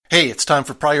Hey, it's time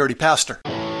for Priority Pastor.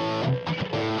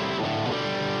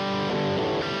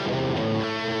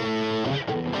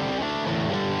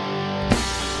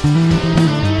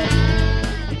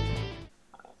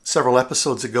 Several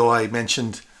episodes ago, I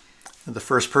mentioned the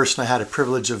first person I had a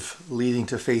privilege of leading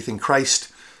to faith in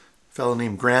Christ, a fellow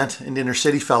named Grant, an inner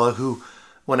city fellow who,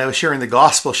 when I was sharing the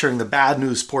gospel, sharing the bad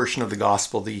news portion of the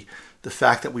gospel, the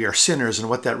fact that we are sinners and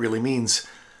what that really means,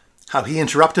 how he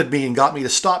interrupted me and got me to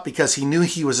stop because he knew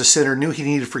he was a sinner, knew he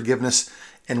needed forgiveness,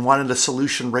 and wanted a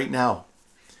solution right now.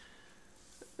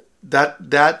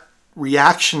 That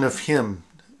reaction of him,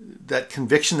 that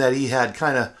conviction that he had,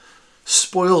 kind of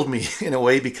spoiled me in a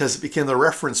way because it became the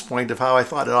reference point of how I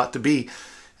thought it ought to be.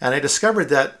 And I discovered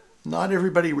that not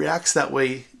everybody reacts that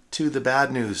way to the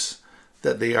bad news,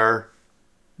 that they are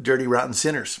dirty, rotten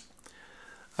sinners.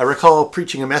 I recall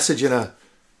preaching a message in a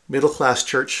middle-class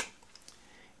church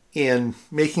in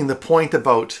making the point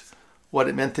about what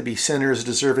it meant to be sinners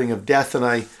deserving of death. And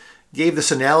I gave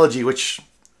this analogy, which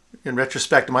in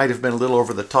retrospect might have been a little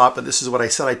over the top, but this is what I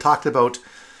said. I talked about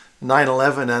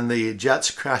 9/11 and the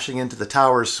jets crashing into the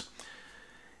towers.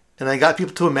 And I got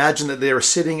people to imagine that they were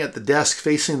sitting at the desk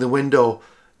facing the window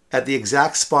at the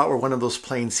exact spot where one of those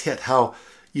planes hit. How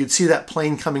you'd see that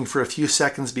plane coming for a few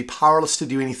seconds, be powerless to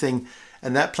do anything,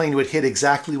 and that plane would hit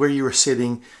exactly where you were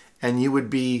sitting, and you would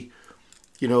be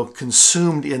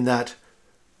consumed in that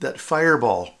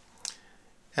fireball.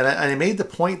 And I made the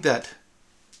point that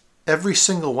every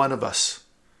single one of us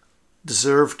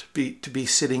deserved to be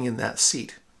sitting in that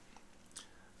seat.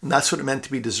 And that's what it meant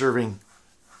to be deserving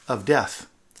of death.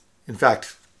 In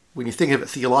fact, when you think of it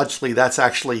theologically, that's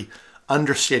actually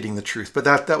understating the truth. But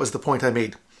that was the point I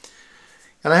made.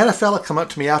 And I had a fella come up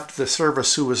to me after the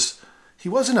service he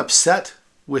wasn't upset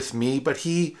with me, but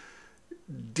he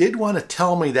did want to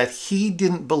tell me that he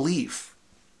didn't believe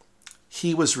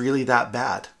he was really that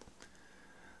bad.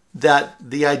 That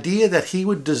the idea that he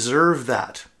would deserve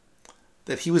that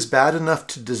he was bad enough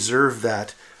to deserve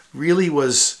that, really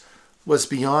was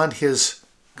beyond his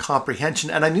comprehension.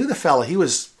 And I knew the fella.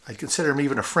 I consider him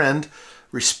even a friend,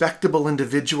 respectable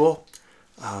individual,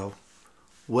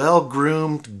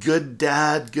 well-groomed, good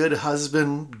dad, good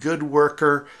husband, good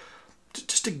worker,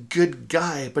 just a good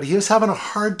guy. But he was having a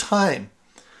hard time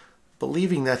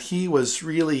believing that he was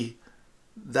really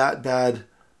that bad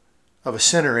of a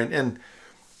sinner. And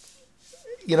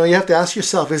you have to ask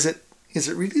yourself, is it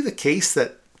really the case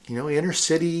that, inner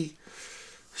city,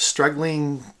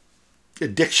 struggling,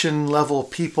 addiction level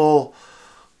people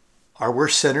are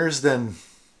worse sinners than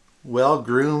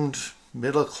well-groomed,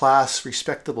 middle-class,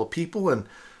 respectable people? And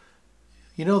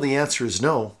the answer is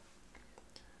no.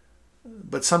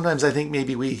 But sometimes I think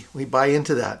maybe we buy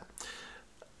into that.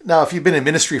 Now, if you've been in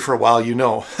ministry for a while,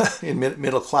 in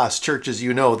middle-class churches,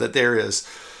 that there is,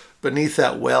 beneath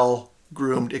that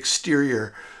well-groomed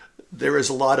exterior, there is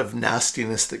a lot of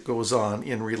nastiness that goes on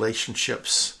in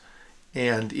relationships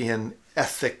and in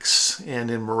ethics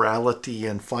and in morality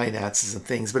and finances and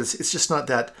things. But it's just not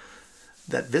that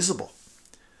visible.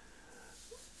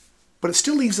 But it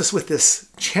still leaves us with this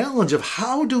challenge of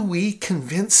how do we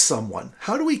convince someone?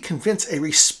 How do we convince a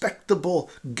respectable,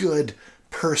 good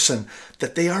person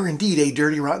that they are indeed a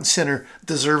dirty, rotten sinner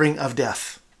deserving of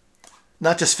death?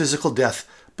 Not just physical death,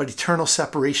 but eternal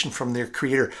separation from their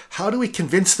Creator. How do we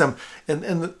convince them?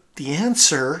 And the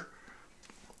answer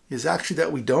is actually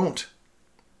that we don't.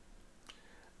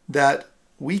 That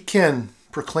we can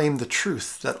proclaim the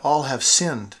truth that all have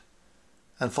sinned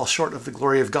and fall short of the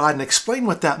glory of God and explain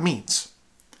what that means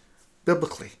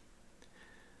biblically.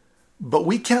 But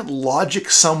we can't logic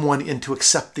someone into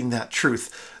accepting that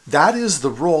truth. That is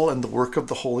the role and the work of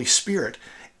the Holy Spirit.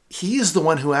 He is the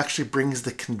one who actually brings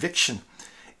the conviction.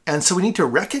 And so we need to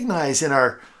recognize in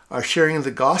our sharing of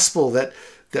the gospel that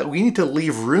we need to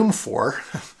leave room for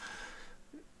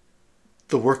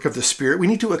the work of the Spirit. We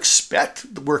need to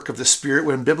expect the work of the Spirit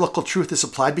when biblical truth is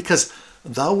applied, because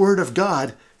the Word of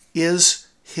God is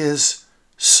His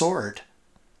sword.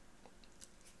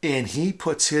 And He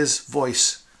puts His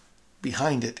voice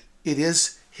behind it. It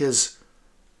is His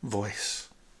voice.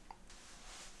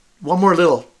 One more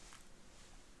little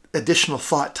additional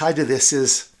thought tied to this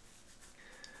is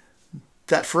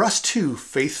that for us to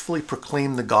faithfully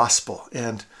proclaim the gospel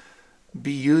and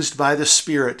be used by the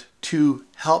Spirit to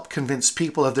help convince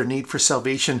people of their need for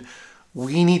salvation,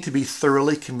 we need to be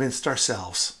thoroughly convinced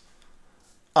ourselves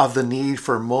of the need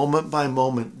for moment by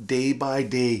moment, day by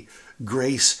day,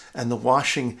 grace and the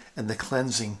washing and the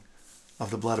cleansing of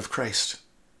the blood of Christ.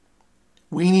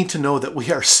 We need to know that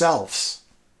we ourselves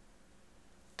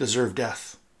deserve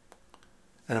death.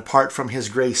 And apart from His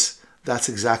grace, that's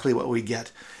exactly what we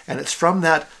get. And it's from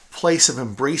that place of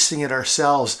embracing it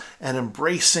ourselves and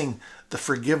embracing the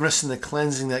forgiveness and the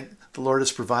cleansing that the Lord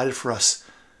has provided for us,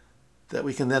 that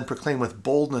we can then proclaim with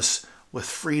boldness, with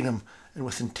freedom, and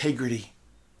with integrity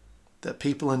that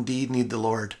people indeed need the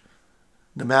Lord.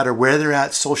 No matter where they're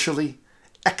at socially,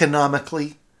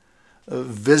 economically,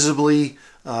 visibly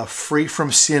free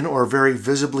from sin or very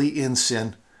visibly in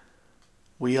sin,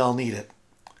 we all need it.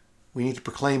 We need to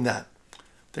proclaim that.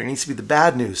 There needs to be the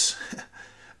bad news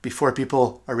before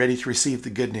people are ready to receive the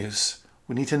good news.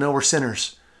 We need to know we're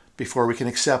sinners before we can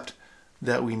accept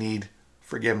that we need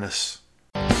forgiveness.